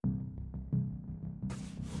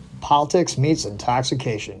Politics meets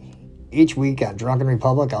intoxication. Each week on Drunken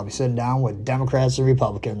Republic, I'll be sitting down with Democrats and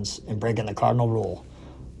Republicans and breaking the cardinal rule: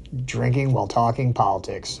 drinking while talking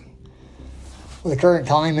politics. With the current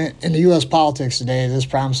climate in the U.S. politics today, this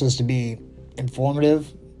promises to be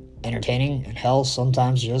informative, entertaining, and hell,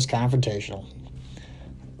 sometimes just confrontational.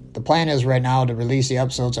 The plan is right now to release the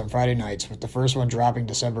episodes on Friday nights, with the first one dropping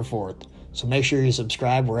December 4th. So make sure you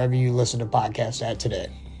subscribe wherever you listen to podcasts at today.